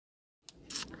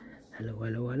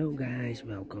Hello guys,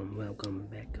 welcome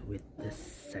back with the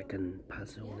second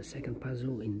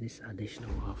puzzle in this edition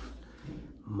of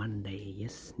Monday.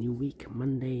 Yes, new week,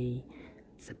 Monday,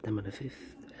 September the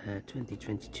 5th,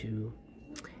 2022.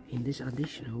 In this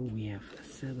edition we have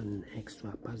 7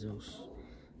 extra puzzles.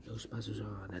 Those puzzles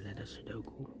are the letter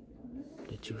Sudoku,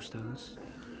 the 2 stars,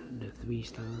 the 3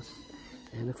 stars,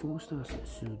 and the 4 stars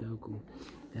Sudoku.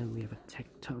 Then we have a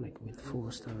tectonic with 4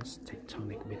 stars,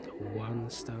 tectonic with 1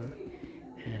 star,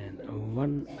 and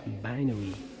 1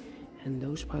 binary. And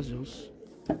those puzzles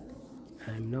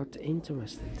I'm not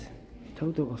interested.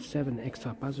 Total of 7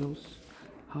 extra puzzles.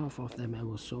 Half of them I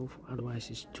will solve, otherwise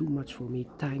it's too much for me,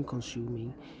 time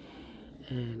consuming,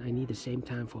 and I need the same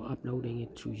time for uploading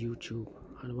it to YouTube,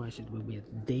 otherwise it will be a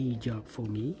day job for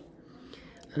me.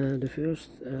 The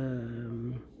first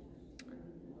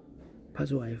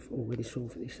puzzle I've already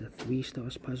solved is a 3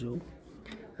 stars puzzle.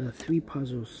 3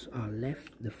 puzzles are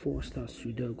left: the 4 stars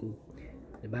Sudoku,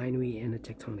 the binary, and the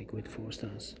tectonic with 4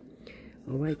 stars.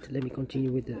 Alright, let me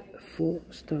continue with the 4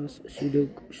 stars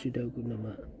Sudoku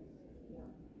number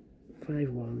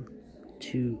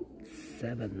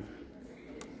 5127.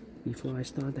 Before I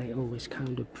start, I always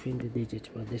count the printed digits.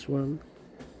 Well, this one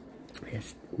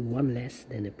has 1 less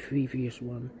than the previous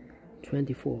one,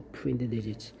 24 printed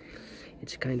digits.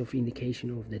 It's a kind of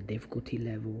indication of the difficulty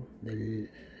level. The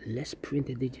less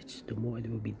printed digits, the more it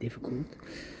will be difficult.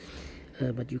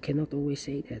 But you cannot always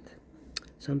say that.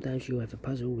 Sometimes you have a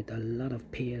puzzle with a lot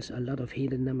of pairs, a lot of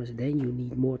hidden numbers, then you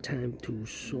need more time to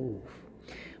solve.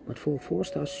 But for 4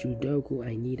 stars Sudoku,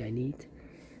 I need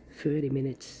 30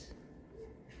 minutes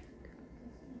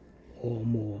or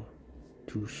more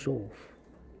to solve.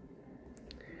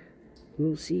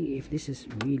 We'll see if this is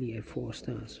really a 4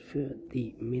 stars,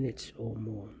 30 minutes or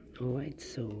more. Alright,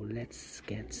 so let's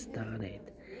get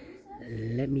started.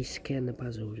 Let me scan the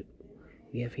puzzle.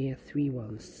 We have here 3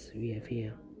 ones, we have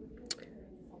here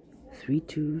 3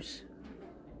 2s,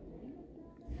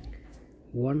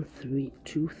 1 3,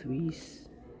 2 3s,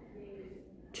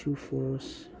 2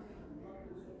 4s,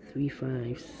 3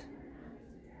 5s,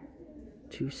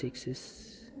 2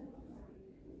 6s,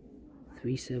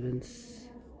 3 7s,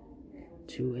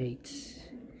 2 8s,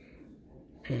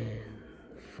 and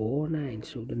 4 9s.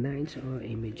 So the 9s are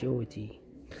a majority.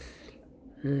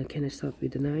 Can I start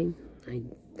with the 9? I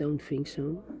don't think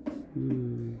so.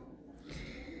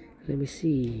 Let me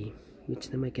see which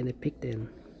number can I pick then.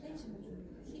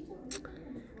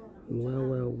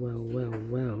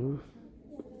 Well.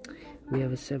 We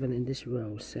have a 7 in this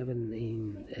row, 7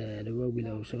 in the row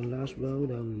below. So last row,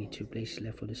 the only 2 places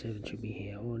left for the 7 should be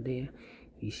here or there.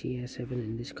 We see a 7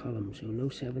 in this column, so no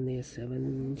 7 there.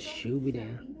 7 should be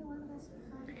there.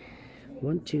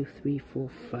 1 2 3 4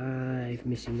 5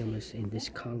 missing numbers in this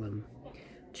column.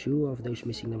 2 of those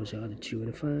missing numbers are the 2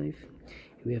 and the 5.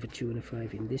 We have a 2 and a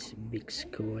 5 in this big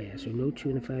square, so no 2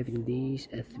 and a 5 in these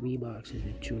 3 boxes.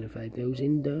 The 2 and a 5 goes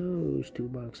in those 2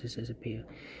 boxes as a pair.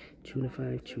 2 and a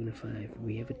 5, 2 and a 5.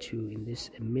 We have a 2 in this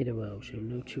middle row, so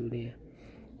no 2 there.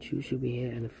 2 should be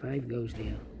here, and a 5 goes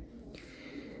there.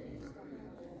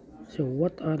 So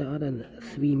what are the other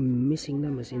 3 missing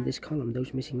numbers in this column?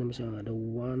 Those missing numbers are the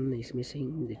 1 is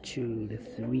missing, the 2, the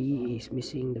 3 is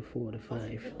missing, the 4, the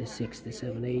 5, the 6, the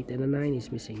 7, 8, and the 9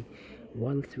 is missing.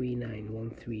 1 3 9, 1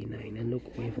 3 9. And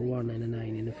look, we have a 1 and a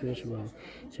 9 in the first row.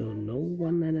 So no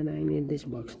 1 and a 9 in this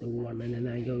box. The 1 and a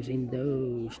 9 goes in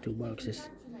those 2 boxes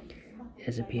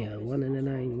as a pair. 1 and a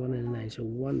 9, 1 and a 9. So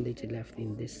 1 digit left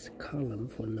in this column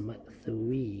for number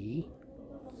 3.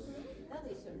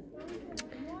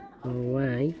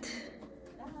 Alright.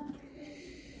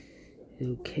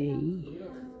 Okay. 9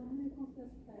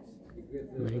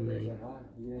 9.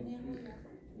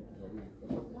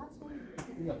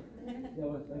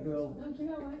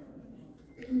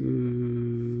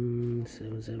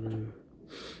 7 7.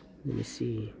 Let me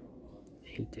see.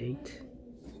 8 8.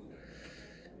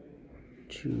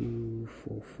 2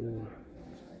 4 4.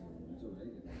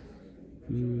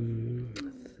 3.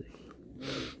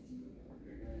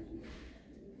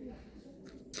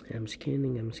 I'm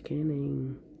scanning.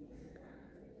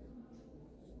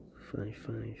 5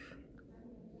 5.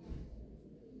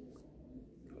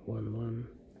 1 1.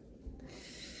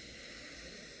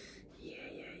 Yeah.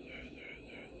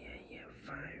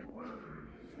 5 1.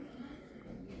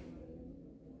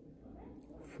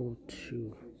 4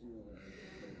 2.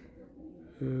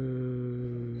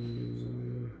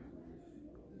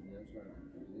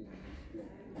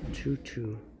 2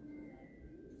 2.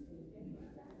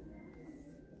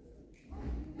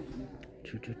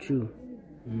 2 2 2.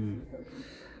 1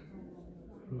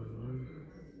 1.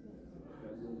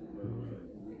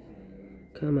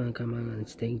 Come on,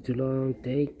 it's taking too long,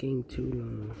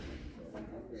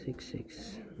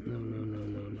 6. No.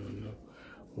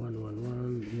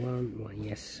 1.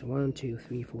 Yes, 1, 2,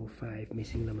 3, 4, 5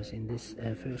 missing numbers in this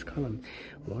first column.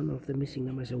 One of the missing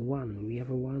numbers is a 1. We have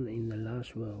a 1 in the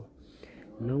last row.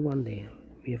 No 1 there.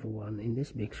 We have a 1 in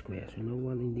this big square, so no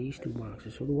 1 in these 2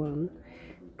 boxes. So the 1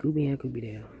 could be here, could be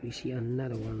there. We see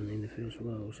another 1 in the first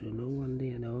row, so no 1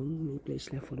 there. The only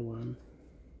place left for the 1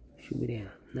 should be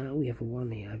there. Now we have a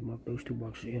 1 here. I've marked those 2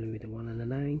 boxes earlier with a 1 and a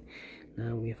 9.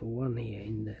 Now we have a 1 here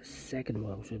in the second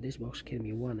row, so this box can't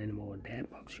be 1 anymore. That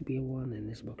box should be a 1, and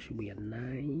this box should be a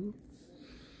 9.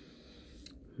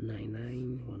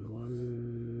 9, 1,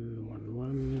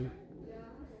 1.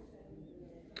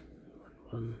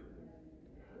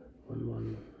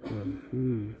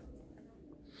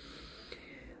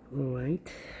 Alright,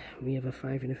 we have a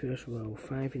 5 in the first row,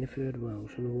 5 in the third row,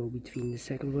 so the row between the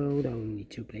second row, the only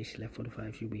 2 places left for the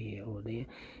 5 should be here or there.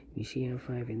 We see a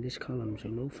 5 in this column, so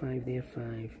no 5 there,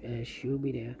 5 should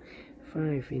be there.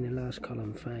 5 in the last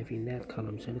column, 5 in that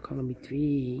column, so the column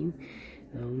between,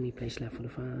 the only place left for the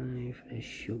 5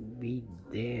 should be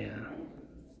there.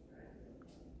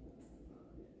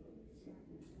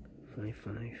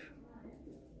 5.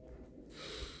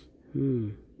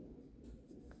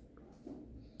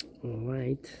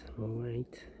 Alright.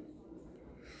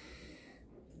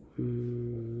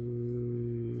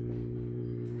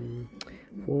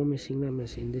 4 missing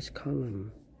numbers in this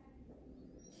column.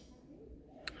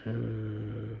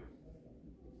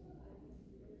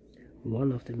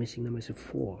 One of the missing numbers is a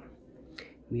 4.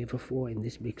 We have a 4 in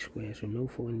this big square, so no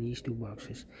 4 in these 2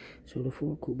 boxes. So the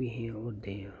 4 could be here or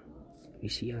there. We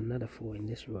see another 4 in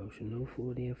this row, so no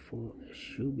 4 there, 4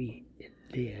 should be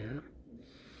there.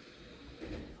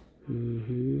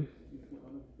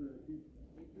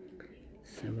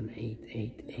 7, 8.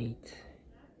 8,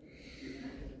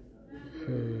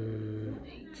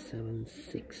 7,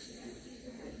 6.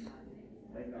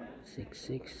 6,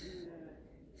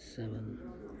 7.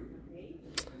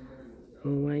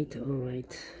 Alright.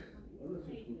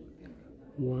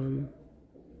 1.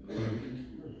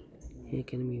 Here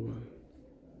can be 1.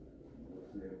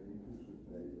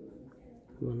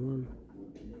 1.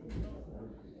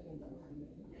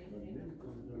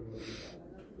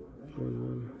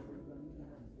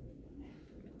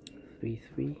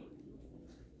 3.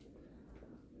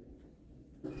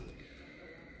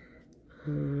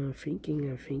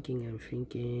 I'm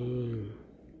thinking.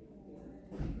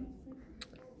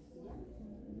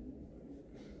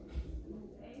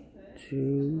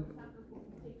 2,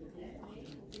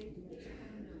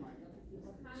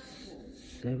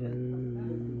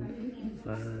 7,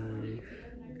 5,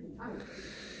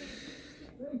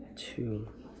 2.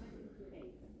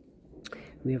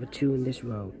 We have a 2 in this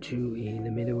row, 2 in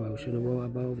the middle row, so the row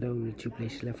above, the only 2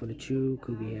 places left for the 2,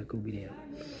 could be here, could be there.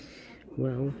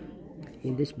 Well,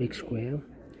 in this big square,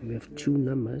 we have 2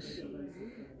 numbers,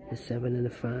 the 7 and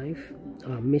the 5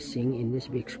 are missing in this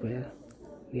big square.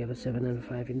 We have a 7 and a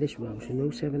 5 in this row, so no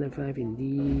 7 and 5 in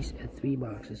these 3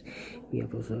 boxes. We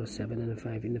have also a 7 and a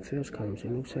 5 in the first column, so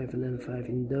no 7 and 5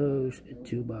 in those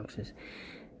 2 boxes.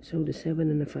 So the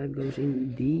 7 and the 5 goes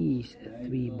in these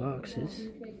 3 boxes.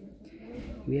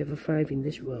 We have a 5 in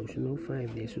this row, so no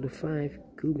 5 there. So the 5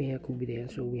 could be here, could be there.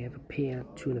 So we have a pair,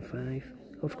 2 and a 5.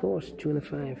 Of course, 2 and a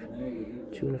 5,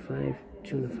 2 and a 5,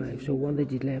 2 and a 5. So one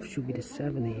digit left should be the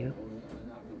 7 here.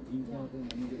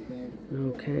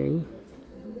 Okay.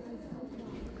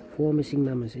 4 missing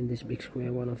numbers in this big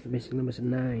square. One of the missing numbers is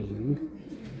 9.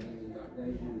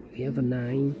 We have a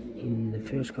 9 in the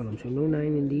first column, so no 9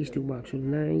 in these 2 boxes. So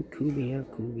 9 could be here,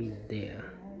 could be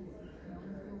there.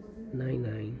 9.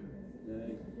 9.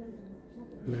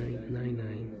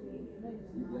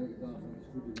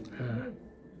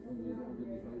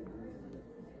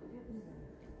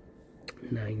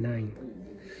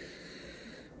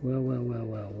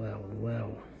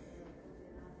 Well.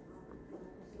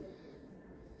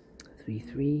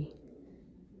 3.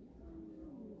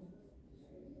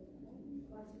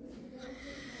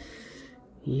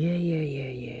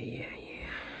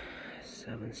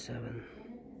 7.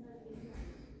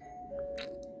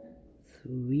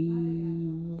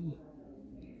 3,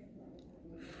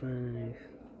 5,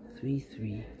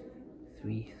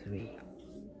 3.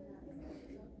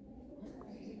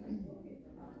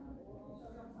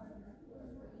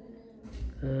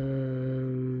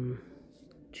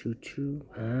 2.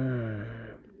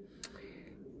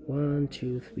 1,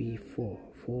 2, 3, 4.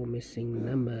 4 missing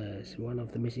numbers. One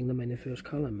of the missing numbers in the first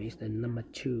column is the number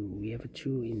 2. We have a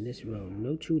 2 in this row,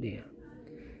 no 2 there.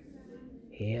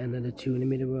 Here another 2 in the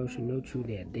middle row, so no 2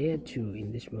 there. There 2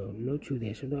 in this row, no 2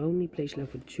 there. So the only place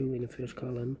left for 2 in the first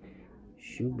column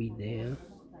should be there.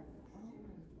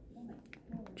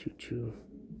 2 2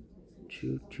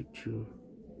 2 2 2.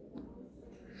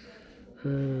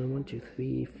 1 2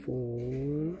 3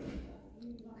 4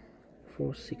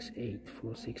 4 6 8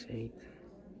 4 6 8.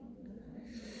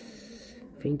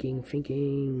 Thinking 6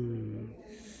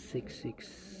 6.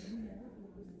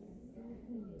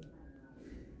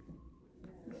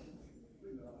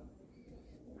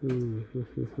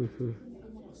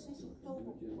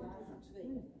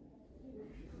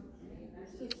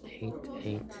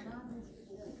 Eight,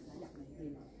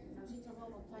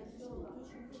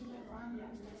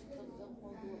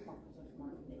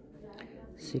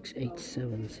 6 8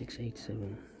 7 6 8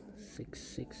 7 6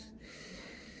 6.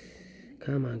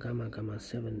 Come on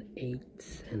 7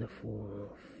 8 and a 4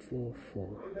 4 4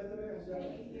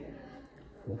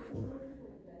 4 4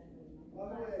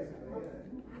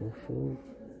 4 4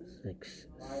 6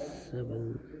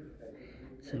 7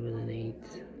 7 and 8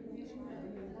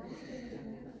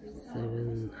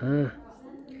 7.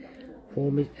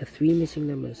 Three missing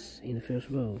numbers in the first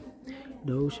row.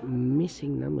 Those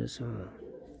missing numbers are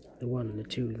the 1, the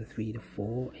 2, the 3, the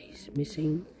 4 is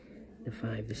missing, the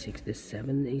 5, the 6, the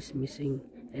 7 is missing,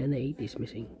 and the 8 is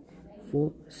missing.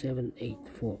 4 7 8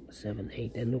 4 7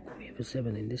 8. And look, we have a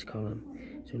 7 in this column,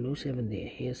 so no 7 there.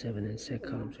 Here 7 in the second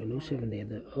column, so no 7 there.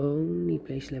 The only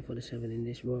place left for the 7 in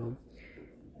this row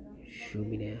should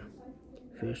be there.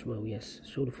 First row, yes.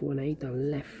 So the 4 and 8 are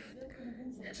left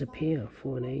as a pair.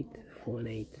 4 and 8, 4 and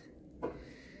 8.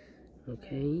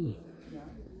 Okay.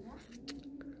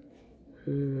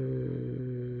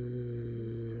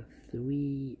 3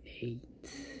 8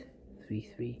 3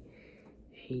 3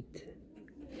 8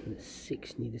 and the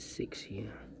 6. Need a 6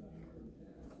 here.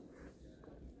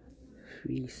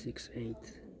 3 6 8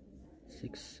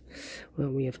 6.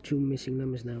 Well, we have two missing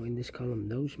numbers now in this column.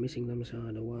 Those missing numbers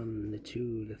are the 1, the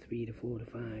 2, the 3, the 4, the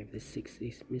 5. The 6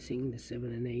 is missing. The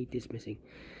 7 and 8 is missing.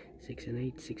 6 and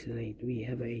 8, 6 and 8. We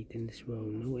have 8 in this row.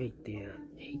 No 8 there.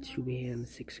 8 should be here and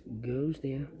 6 goes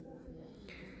there.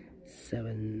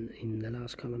 7 in the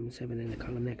last column, 7 in the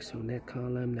column next. So in that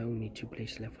column, the only two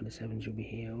places left for the 7 should be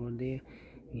here or there.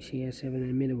 You see here 7 in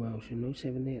the middle row, so no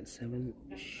 7 there. 7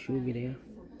 should be there.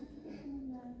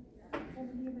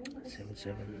 7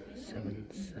 7 7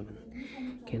 7.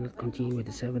 Cannot continue with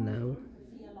the 7 now.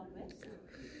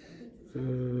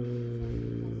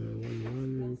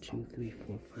 1 1 2 3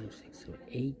 4 5 6 7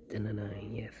 8 and a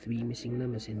 9. Yeah, 3 missing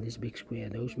numbers in this big square.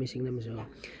 Those missing numbers are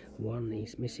 1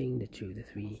 is missing, the 2, the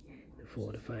 3, the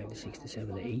 4, the 5, the 6, the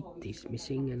 7, the 8 is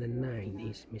missing, and the 9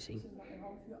 is missing.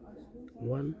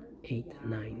 1 8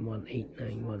 9 1 8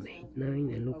 9 1 8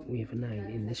 9. And look, we have a 9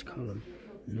 in this column.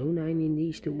 No 9 in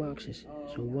these two boxes,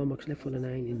 so 1 box left for the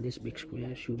 9 in this big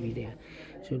square should be there.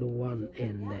 So the 1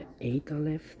 and the 8 are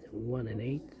left. 1 and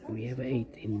 8. We have an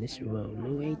 8 in this row.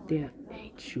 No 8 there.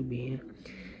 8 should be here,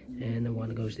 and the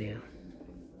 1 goes there.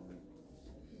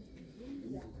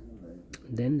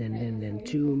 Then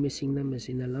two missing numbers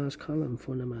in the last column.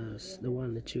 4 numbers. The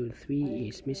 1, the 2, the 3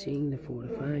 is missing. The 4,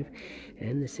 the 5,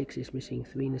 and the 6 is missing.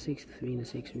 3 and the 6, 3 and the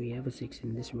 6. We have a 6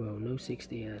 in this row. No 6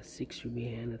 there. 6 should be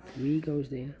here, and the 3 goes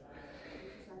there.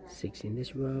 6 in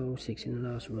this row. 6 in the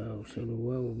last row. So the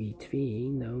row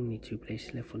between, the only two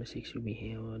places left for the 6 should be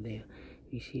here or there.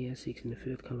 You see here 6 in the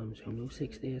third column. So no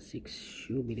 6 there. 6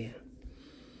 should be there.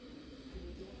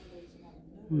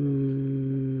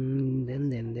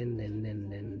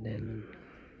 Then.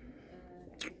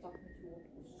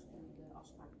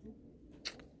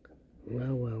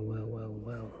 Well.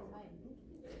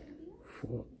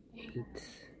 4 8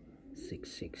 6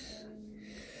 6.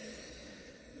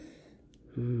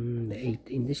 The 8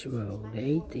 in this row, the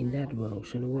 8 in that row.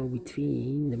 So the row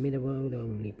between, the middle row, the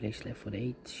only place left for the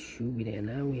 8 should be there.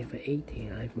 Now we have an 8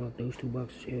 here. I've marked those two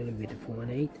boxes earlier with the 4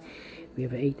 and 8. We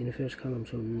have an 8 in the first column,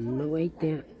 so no 8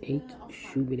 there. 8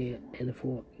 should be there, and the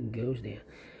 4 goes there.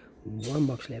 1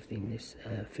 box left in this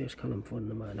first column for the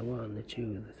number, the 1, the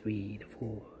 2, the 3, the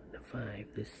 4, the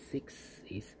 5, the 6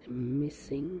 is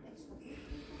missing.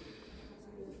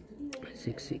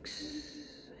 6 6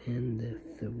 and the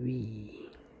 3.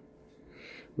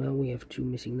 Well, we have two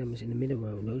missing numbers in the middle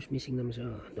row. Those missing numbers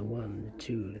are the 1, the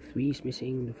 2, the 3 is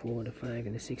missing, the 4, the 5,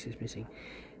 and the 6 is missing.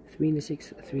 3 and the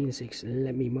 6, 3 and the 6.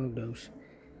 Let me mark those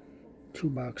two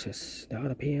boxes. The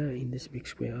other pair in this big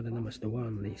square are the numbers. The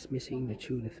 1 is missing, the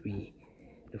 2, the 3,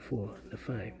 the 4, the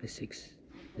 5, the 6,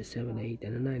 the 7, the 8,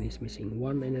 and the 9 is missing.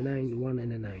 1 and a 9, 1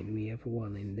 and a 9. We have a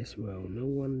 1 in this row. No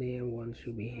 1 there. 1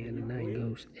 should be here. The 9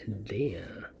 goes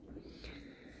there.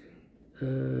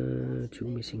 Two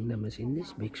missing numbers in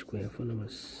this big square for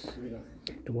numbers.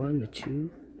 The 1, the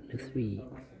 2, the 3,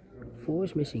 4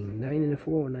 is missing. 9 and a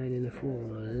 4, 9 and a 4.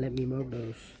 Let me mark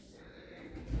those.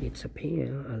 It's a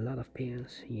pair, a lot of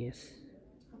pairs, yes.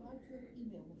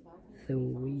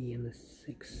 3 and a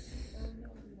 6.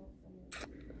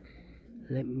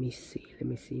 Let me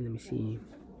see.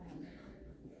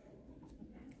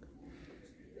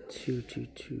 2, 2,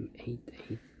 2, 8,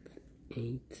 8,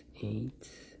 8, 8,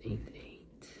 8,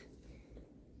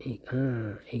 8.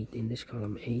 8 in this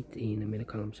column, 8 in the middle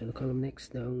column. So the column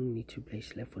next, the only 2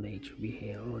 places left for the 8 should be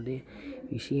here or there.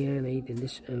 You see here an 8 in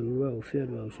this row,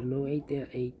 third row. So no 8 there,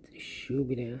 8 should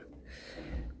be there.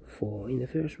 4 in the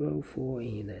first row, 4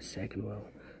 in the second row.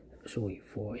 Sorry,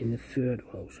 4 in the third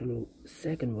row. So no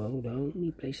second row, the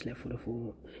only place left for the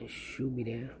 4 should be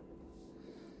there.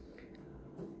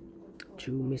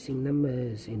 2 missing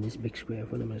numbers in this big square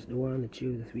for numbers. The 1, the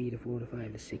 2, the 3, the 4, the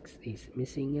 5, the 6 is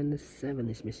missing, and the 7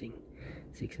 is missing.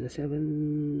 6 and a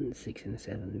 7, 6 and a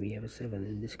 7. We have a 7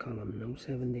 in this column, no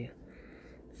 7 there.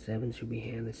 7 should be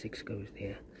here, and the 6 goes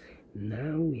there.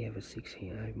 Now we have a 6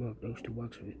 here. I marked those 2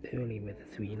 boxes earlier with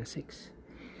a 3 and a 6.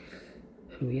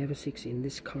 We have a 6 in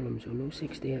this column, so no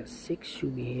 6 there. 6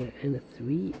 should be here, and the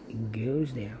 3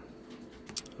 goes there.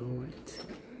 Alright.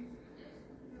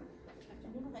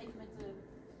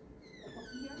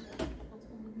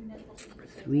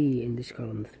 3 in this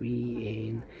column, 3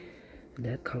 in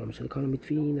that column. So the column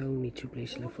between, only 2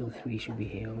 places left for the 3 should be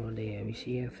here or there. We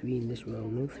see here 3 in this row,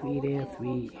 no 3 there,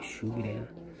 3 should be there.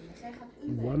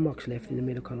 1 box left in the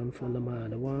middle column for number.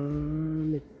 The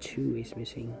 1, the 2 is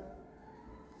missing.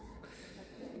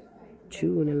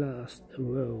 2 in the last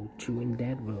row, 2 in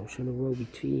that row. So the row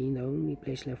between, the only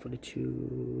place left for the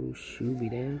 2 should be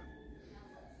there.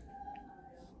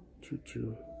 2,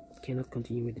 2. Cannot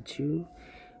continue with the 2.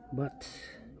 But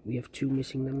we have 2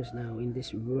 missing numbers now in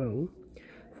this row.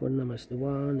 For the numbers, the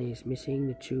 1 is missing,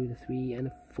 the 2, the 3, and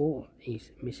the 4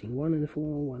 is missing. 1 and the 4,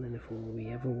 1 and the 4. We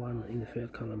have a 1 in the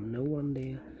third column, no 1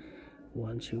 there.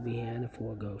 1 should be here, and the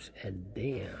 4 goes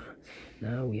there.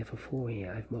 Now we have a 4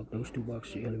 here. I've marked those 2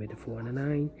 boxes earlier with the 4 and the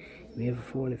 9. We have a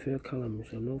 4 in the third column,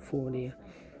 so no 4 there.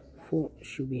 4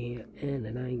 should be here, and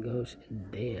the 9 goes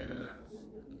there.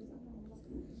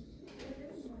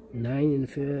 9 in the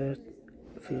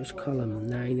first column,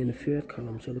 9 in the third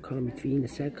column. So the column between the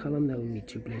second column, there will be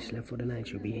 2 places left for the 9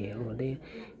 should be here or there.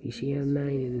 You see here 9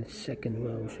 in the second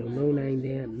row, so no 9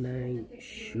 there, 9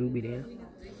 should be there.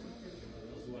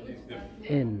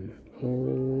 And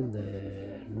all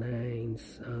the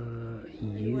 9s are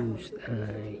used,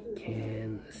 I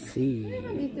can see.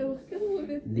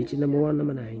 Digit number 1,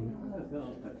 number 9.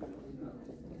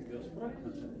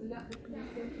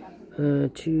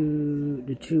 2,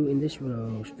 the 2 in this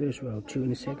row, first row, 2 in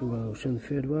the second row. So in the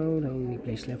third row, the only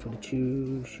place left for the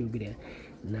 2 should be there.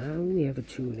 Now we have a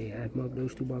 2 there. I've marked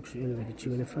those 2 boxes earlier with the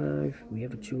 2 and the 5. We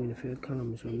have a 2 in the third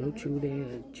column, so no 2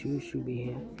 there. 2 should be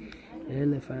here,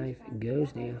 and the 5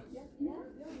 goes there.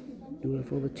 Do we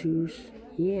have all the 2s?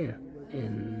 Yeah,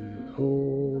 and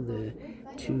all the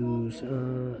 2s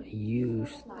are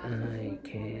used, I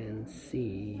can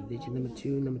see. Digit number 2,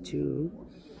 number 2.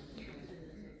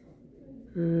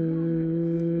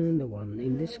 The 1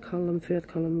 in this column, third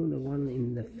column, the 1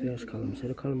 in the first column. So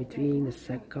the column between the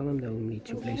second column, the only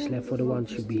 2 places left for the 1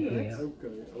 should be here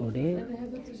or there.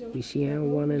 We see here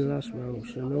 1 in the last row,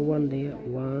 so no 1 there,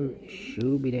 1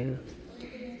 should be there.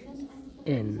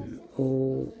 And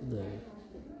all the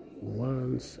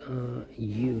 1s are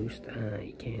used,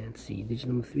 I can see. Digit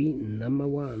number 3, number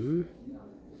 1.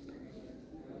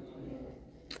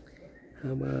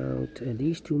 How about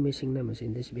these 2 missing numbers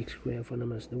in this big square for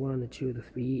numbers? The 1, the 2, the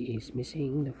 3 is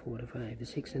missing. The 4, the 5, the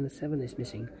 6, and the 7 is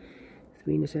missing.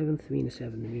 3 and the 7, 3 and the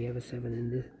 7. We have a 7 in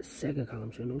the second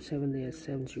column, so no 7 there.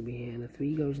 7 should be here, and the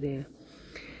 3 goes there.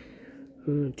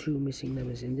 2 missing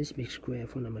numbers in this big square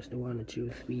for numbers. The 1, the 2,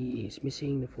 the 3 is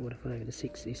missing. The 4, the 5, the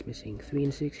 6 is missing. 3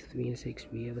 and 6, 3 and 6.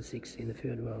 We have a 6 in the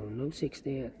third row. No 6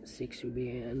 there. 6 should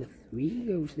be here, and the 3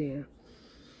 goes there.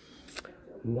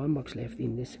 1 box left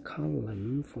in this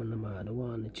column for number. The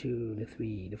 1, the 2, the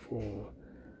 3, the 4,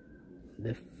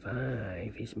 the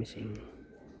 5 is missing.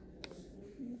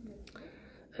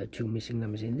 2 missing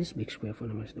numbers in this big square for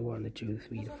numbers. The 1, the 2, the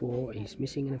 3, the 4 is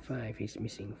missing, and the 5 is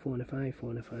missing. 4 and the 5, 4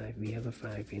 and the 5. We have a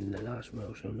 5 in the last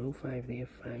row, so no 5 there.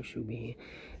 5 should be here,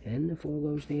 and the 4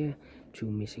 goes there. 2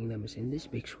 missing numbers in this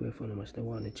big square for numbers. The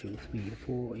 1, the 2, the 3, the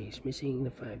 4 is missing.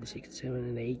 The 5, the 6, the 7,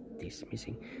 and the 8 is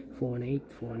missing. 4 and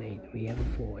 8, 4 and 8. We have a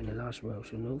 4 in the last row,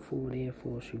 so no 4 there.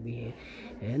 4 should be here,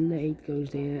 and the 8 goes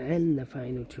there. And the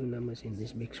final 2 numbers in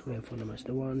this big square for numbers.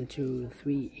 The 1, the 2, the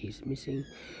 3 is missing.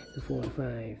 The 4, the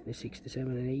 5, the 6, the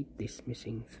 7, and 8 is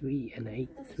missing. 3 and 8,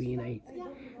 3 and 8.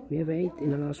 We have 8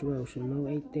 in the last row, so no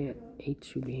 8 there. 8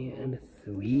 should be here, and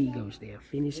 3 goes there.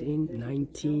 Finish in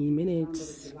 19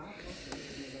 minutes.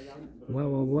 Wow,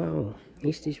 wow, wow.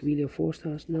 Is this video 4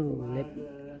 stars? No.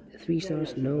 3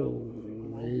 stars? No.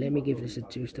 Let me give this a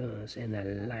 2 stars. And I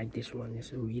like this one,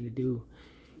 yes, I really do.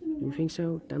 You think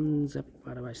so? Thumbs up,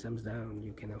 otherwise thumbs down.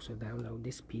 You can also download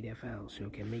this PDF file so you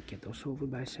can make it or solve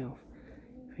it by yourself.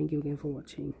 Thank you again for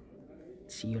watching.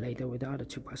 See you later with the other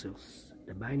 2 puzzles,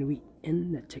 the binary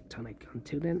and the tectonic.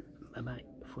 Until then, bye bye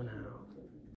for now.